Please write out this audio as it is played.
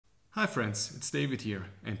Hi friends, it's David here,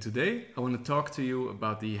 and today I want to talk to you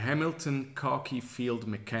about the Hamilton Khaki Field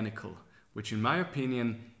Mechanical, which in my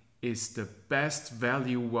opinion is the best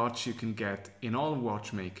value watch you can get in all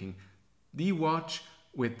watchmaking. The watch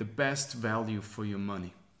with the best value for your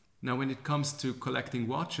money. Now when it comes to collecting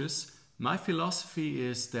watches, my philosophy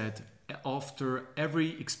is that after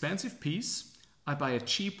every expensive piece, I buy a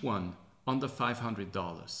cheap one under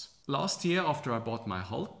 $500. Last year after I bought my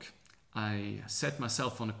Hulk, I set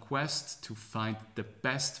myself on a quest to find the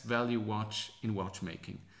best value watch in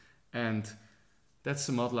watchmaking. And that's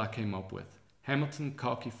the model I came up with. Hamilton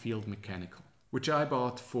Khaki Field Mechanical, which I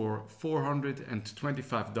bought for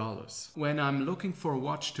 $425. When I'm looking for a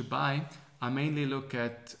watch to buy, I mainly look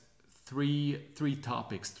at three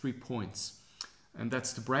topics, 3 points. And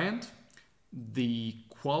that's the brand, the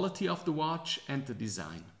quality of the watch, and the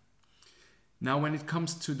design. Now when it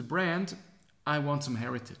comes to the brand, I want some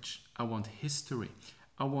heritage. I want history.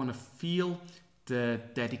 I want to feel the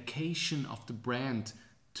dedication of the brand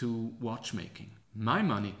to watchmaking. My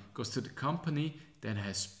money goes to the company that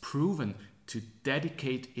has proven to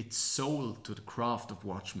dedicate its soul to the craft of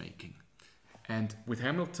watchmaking. And with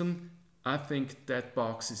Hamilton, I think that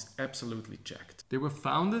box is absolutely checked. They were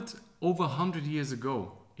founded over 100 years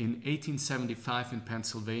ago in 1875 in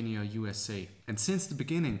Pennsylvania, USA. And since the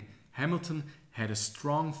beginning, Hamilton had a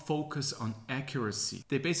strong focus on accuracy.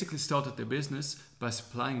 They basically started their business by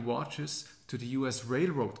supplying watches to the US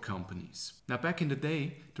railroad companies. Now back in the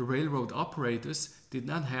day, the railroad operators did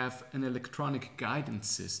not have an electronic guidance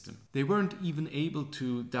system. They weren't even able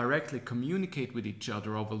to directly communicate with each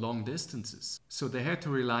other over long distances. So they had to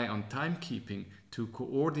rely on timekeeping to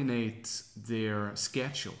coordinate their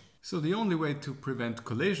schedule. So the only way to prevent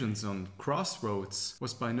collisions on crossroads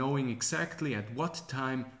was by knowing exactly at what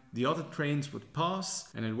time the other trains would pass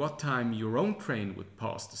and at what time your own train would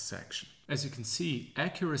pass the section. As you can see,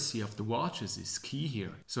 accuracy of the watches is key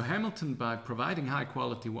here. So Hamilton, by providing high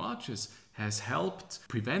quality watches, has helped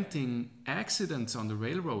preventing accidents on the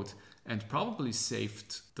railroad and probably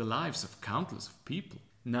saved the lives of countless of people.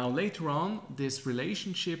 Now later on, this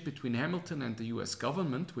relationship between Hamilton and the US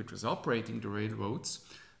government, which was operating the railroads,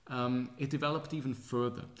 it developed even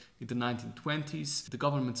further. In the 1920s, the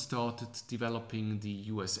government started developing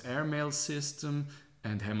the US airmail system,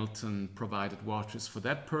 and Hamilton provided watches for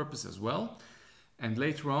that purpose as well. And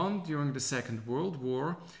later on, during the Second World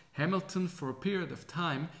War, Hamilton, for a period of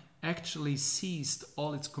time, actually ceased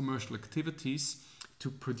all its commercial activities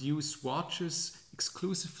to produce watches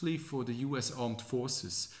exclusively for the US armed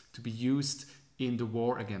forces to be used in the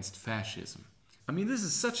war against fascism. I mean, this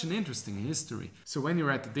is such an interesting history. So when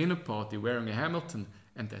you're at the dinner party wearing a Hamilton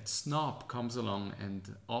and that snob comes along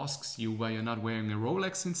and asks you why you're not wearing a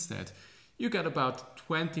Rolex instead, you get about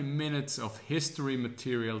 20 minutes of history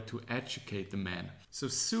material to educate the man. So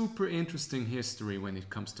super interesting history when it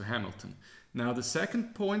comes to Hamilton. Now the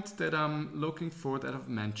second point that I'm looking for that I've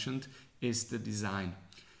mentioned is the design.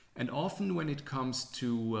 And often when it comes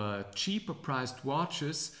to cheaper priced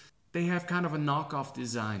watches, they have kind of a knockoff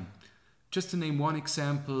design. Just to name one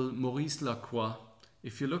example, Maurice Lacroix.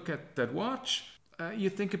 If you look at that watch, you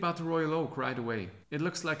think about the Royal Oak right away. It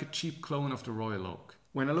looks like a cheap clone of the Royal Oak.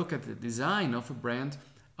 When I look at the design of a brand,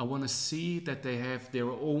 I want to see that they have their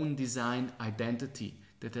own design identity,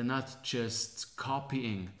 that they're not just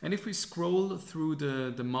copying. And if we scroll through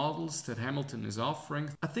the models that Hamilton is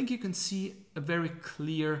offering, I think you can see a very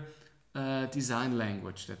clear design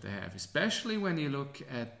language that they have, especially when you look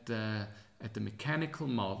at the mechanical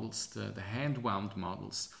models, the hand-wound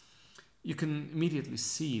models. You can immediately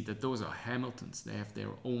see that those are Hamiltons. They have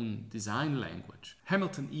their own design language.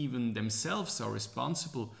 Hamilton even themselves are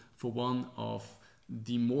responsible for one of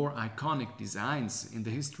the more iconic designs in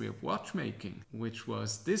the history of watchmaking, which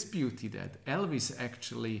was this beauty that Elvis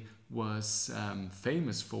actually was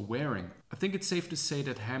famous for wearing. I think it's safe to say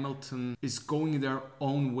that Hamilton is going their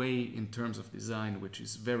own way in terms of design, which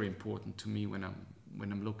is very important to me when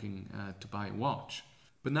I'm looking to buy a watch.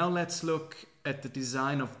 But now let's look at the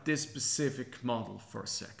design of this specific model for a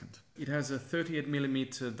second. It has a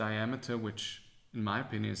 38mm diameter, which in my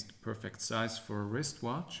opinion is the perfect size for a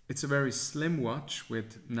wristwatch. It's a very slim watch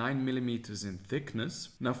with 9mm in thickness.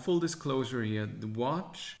 Now full disclosure here, the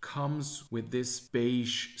watch comes with this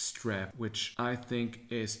beige strap, which I think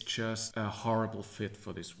is just a horrible fit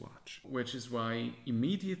for this watch. Which is why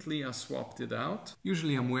immediately I swapped it out.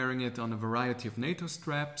 Usually I'm wearing it on a variety of NATO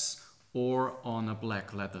straps or on a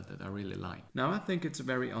black leather that I really like. Now I think it's a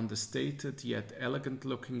very understated yet elegant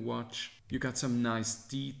looking watch. You got some nice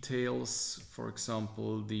details, for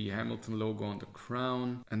example the Hamilton logo on the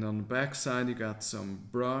crown, and on the back side you got some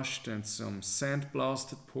brushed and some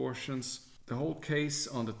sandblasted portions. The whole case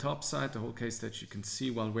on the top side, the whole case that you can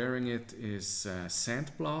see while wearing it, is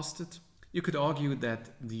sandblasted. You could argue that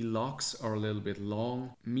the locks are a little bit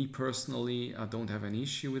long. Me personally, I don't have an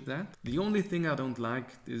issue with that. The only thing I don't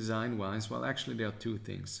like design-wise, well, actually there are two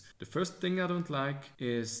things. The first thing I don't like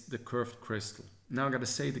is the curved crystal. Now I gotta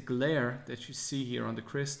say, the glare that you see here on the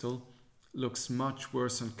crystal looks much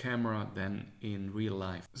worse on camera than in real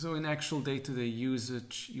life. So in actual day-to-day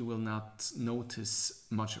usage, you will not notice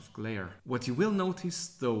much of glare. What you will notice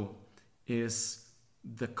though is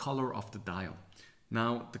the color of the dial.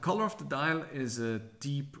 Now, the color of the dial is a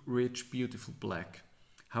deep, rich, beautiful black.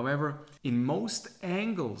 However, in most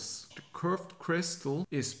angles, the curved crystal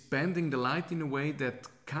is bending the light in a way that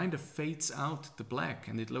kind of fades out the black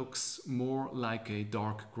and it looks more like a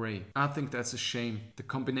dark gray. I think that's a shame. The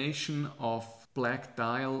combination of black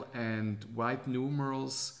dial and white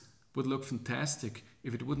numerals would look fantastic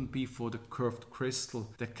if it wouldn't be for the curved crystal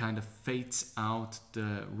that kind of fades out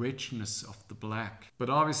the richness of the black. But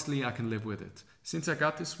obviously I can live with it. Since I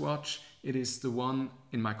got this watch, it is the one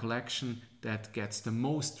in my collection that gets the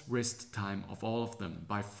most wrist time of all of them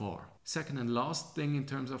by far. Second and last thing in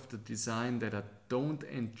terms of the design that I don't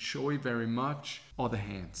enjoy very much are the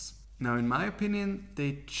hands. Now in my opinion,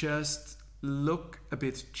 they just look a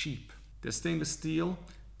bit cheap. They're stainless steel,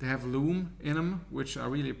 they have lume in them, which I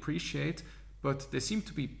really appreciate, but they seem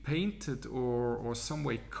to be painted or some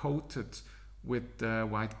way coated with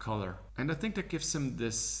white color. And I think that gives them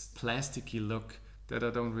this plasticky look that I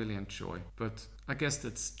don't really enjoy. But I guess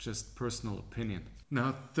that's just personal opinion.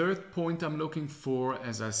 Now, third point I'm looking for,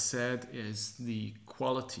 as I said, is the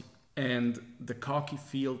quality. And the Khaki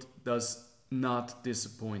Field does not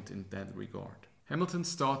disappoint in that regard. Hamilton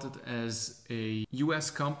started as a US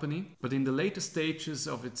company, but in the later stages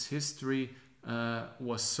of its history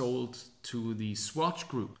was sold to the Swatch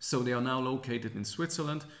Group. So they are now located in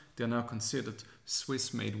Switzerland. They are now considered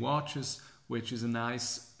Swiss-made watches, which is a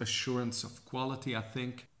nice assurance of quality, I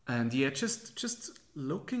think. And yeah, just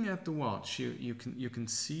looking at the watch, you can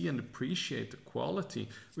see and appreciate the quality.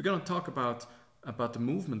 We're going to talk about the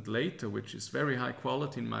movement later, which is very high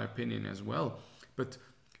quality in my opinion as well. But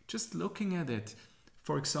just looking at it,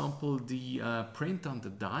 for example, the print on the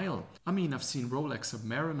dial. I mean, I've seen Rolex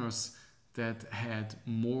Submariners that had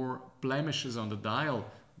more blemishes on the dial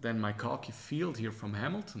than my Khaki Field here from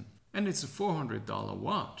Hamilton. And it's a $400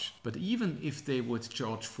 watch. But even if they would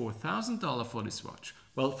charge $4,000 for this watch,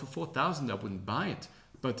 well, for $4,000 I wouldn't buy it.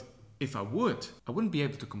 But if I wouldn't be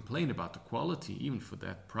able to complain about the quality even for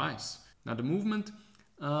that price. Now the movement,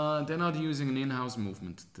 they're not using an in-house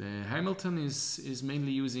movement. The Hamilton is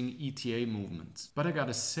mainly using ETA movements. But I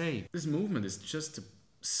gotta say, this movement is just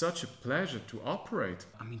such a pleasure to operate.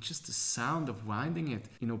 I mean, just the sound of winding it,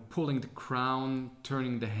 you know, pulling the crown,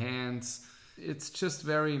 turning the hands. It's just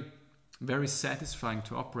very, very satisfying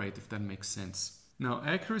to operate, if that makes sense. Now,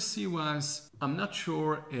 accuracy-wise, I'm not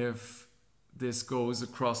sure if this goes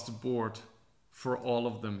across the board for all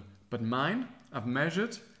of them. But mine, I've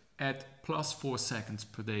measured at +4 seconds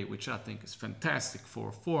per day, which I think is fantastic for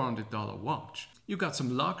a $400 watch. You got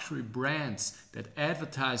some luxury brands that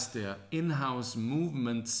advertise their in-house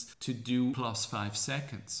movements to do +5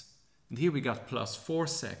 seconds. And here we got +4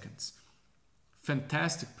 seconds.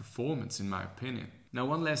 Fantastic performance in my opinion. Now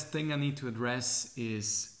one last thing I need to address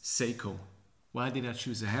is Seiko. Why did I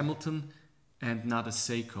choose a Hamilton and not a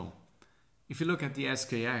Seiko? If you look at the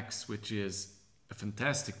SKX, which is a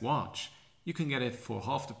fantastic watch, you can get it for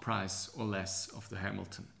half the price or less of the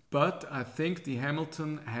Hamilton. But I think the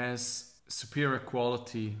Hamilton has superior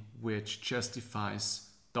quality which justifies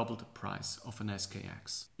double the price of an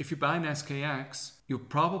SKX. If you buy an SKX, you're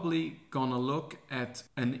probably gonna look at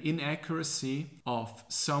an inaccuracy of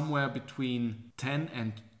somewhere between 10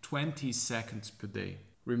 and 20 seconds per day.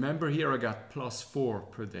 Remember here I got +4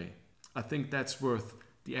 per day. I think that's worth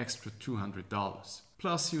the extra $200.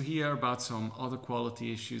 Plus you hear about some other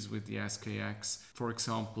quality issues with the SKX. For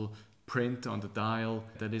example, print on the dial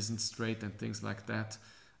that isn't straight and things like that.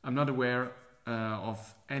 I'm not aware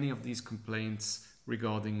of any of these complaints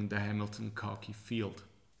regarding the Hamilton Khaki Field.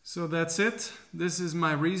 So that's it. This is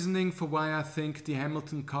my reasoning for why I think the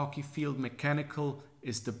Hamilton Khaki Field Mechanical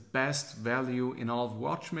is the best value in all of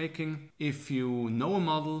watchmaking. If you know a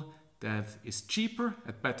model that is cheaper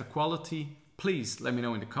at better quality, please let me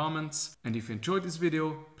know in the comments. And if you enjoyed this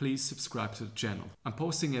video, please subscribe to the channel. I'm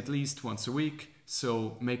posting at least once a week,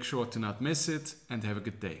 so make sure to not miss it and have a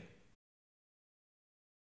good day.